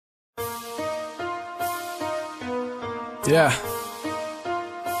Yeah.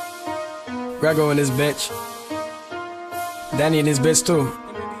 Grego in this bitch. Danny in this bitch too.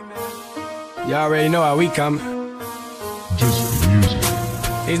 Y'all already know how we come.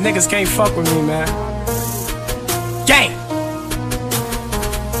 These niggas can't fuck with me, man. Gang!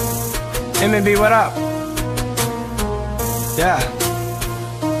 M&B, what up? Yeah.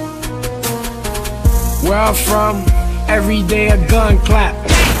 Where I'm from, every day a gun clap.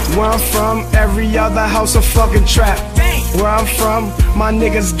 Where I'm from, every other house a fucking trap. Where I'm from, my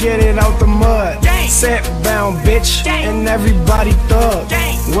niggas get it out the mud. Set bound, bitch, and everybody thug.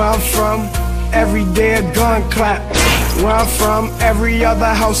 Where I'm from, every day a gun clap. Where I'm from, every other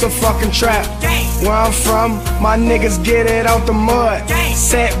house a fucking trap. Where I'm from, my niggas get it out the mud.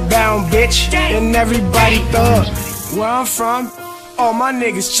 Set bound, bitch, and everybody thug. Where I'm from, all my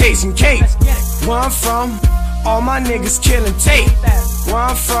niggas chasing cake. Where I'm from, all my niggas killing tape. Where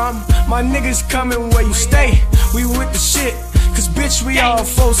I'm from, my niggas coming where you stay. We with the shit, cause bitch we all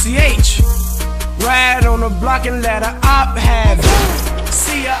 4CH. Ride on the block and let a op have it.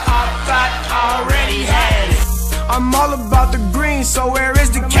 See a op thought already had it. I'm all about the green, so where is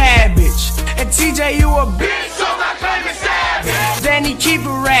the cabbage? And TJ, you a bitch, so my claim is savage. Danny keep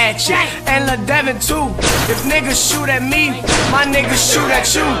it ratchet, and Lil Devin too. If niggas shoot at me, my niggas shoot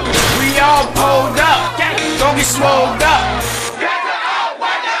at you. We all pulled up, don't get swolled up.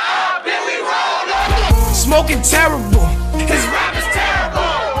 Smoking terrible, his rap is terrible.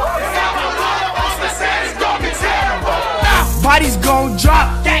 If I pull up, Oscar said it's gon' be terrible. Bodies gon' drop,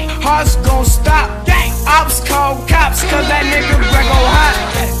 hearts gon' stop. Ops call cops, cause that nigga Grego hot.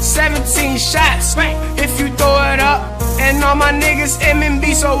 17 shots, if you throw it up. And all my niggas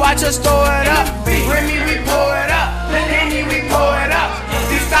M&B, so watch us throw it up. Remy, we pull it up. Henny, we pull it up.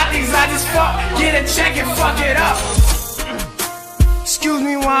 These thotties I just fuck, get a check and fuck it up. Excuse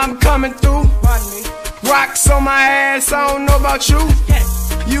me while I'm coming through. Rocks on my ass, I don't know about you.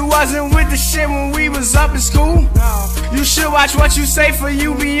 You wasn't with the shit when we was up in school. You should watch what you say for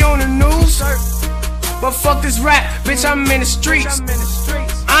you be on the news. But fuck this rap, bitch, I'm in the streets.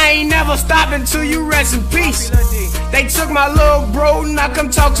 I ain't never stopped until you rest in peace. They took my little bro, now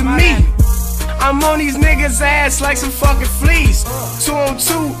come talk to me. I'm on these niggas' ass like some fucking fleas. 2 on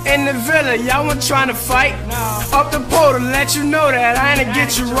 2 in the villa, y'all want tryna fight. Up the pole to let you know that I ain't to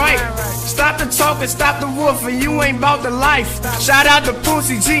get you right. Stop the talk and stop the wolf, and you ain't bout the life. Shout out to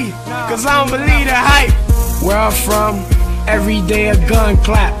Pussy G, cause I don't believe the hype. Where I'm from, every day a gun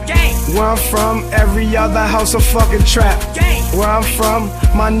clap. Where I'm from, every other house a fucking trap. Where I'm from,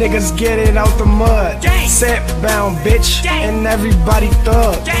 my niggas get it out the mud. Set bound, bitch, and everybody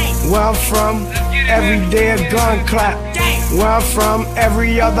thug. Where I'm from, every day a gun clap. Where I'm from,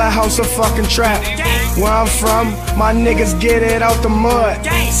 every other house a fucking trap. Where I'm from, my niggas get it out the mud.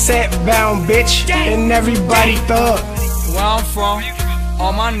 Set bound, bitch, and everybody thug. Where I'm from,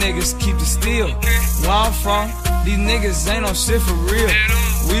 all my niggas keep the steel. Where I'm from, these niggas ain't no shit for real.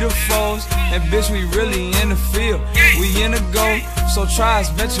 We the foes, and bitch we really in the field. We in the go, so try us,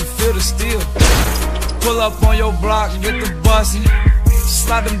 bet you feel the steel. Pull up on your block, get the bussin'.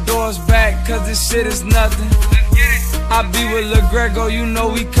 Slide them doors back, cause this shit is nothing. I be with Lil Grego, you know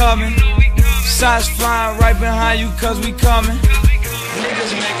we coming. Shots flying right behind you, cause we coming.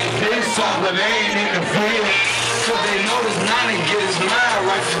 Niggas making big songs, but they ain't in the field. Cause they know this 9 and get his mind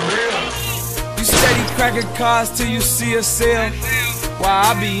right for real. You steady cracking cars till you see a sale.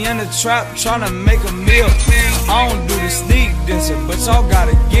 While I be in the trap tryna make a meal. I don't do the sneak dissing, but y'all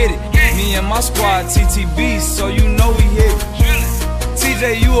gotta get it. Me and my squad TTB, so you know we hit it.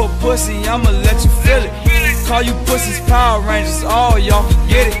 TJ, you a pussy, I'ma let you feel it. Call you pussies Power Rangers, all y'all can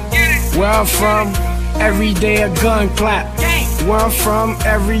get it. Where I'm from, every day a gun clap. Where I'm from,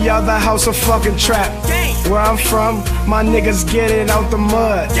 every other house a fucking trap. Where I'm from, my niggas get it out the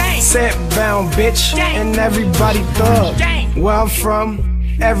mud. Set bound, bitch, and everybody thug. Where I'm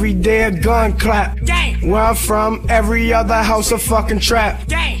from, every day a gun clap. Where I'm from, every other house a fucking trap.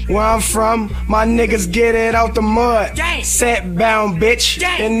 Where I'm from, my niggas get it out the mud. Set bound, bitch,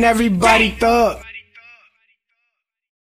 and everybody thug.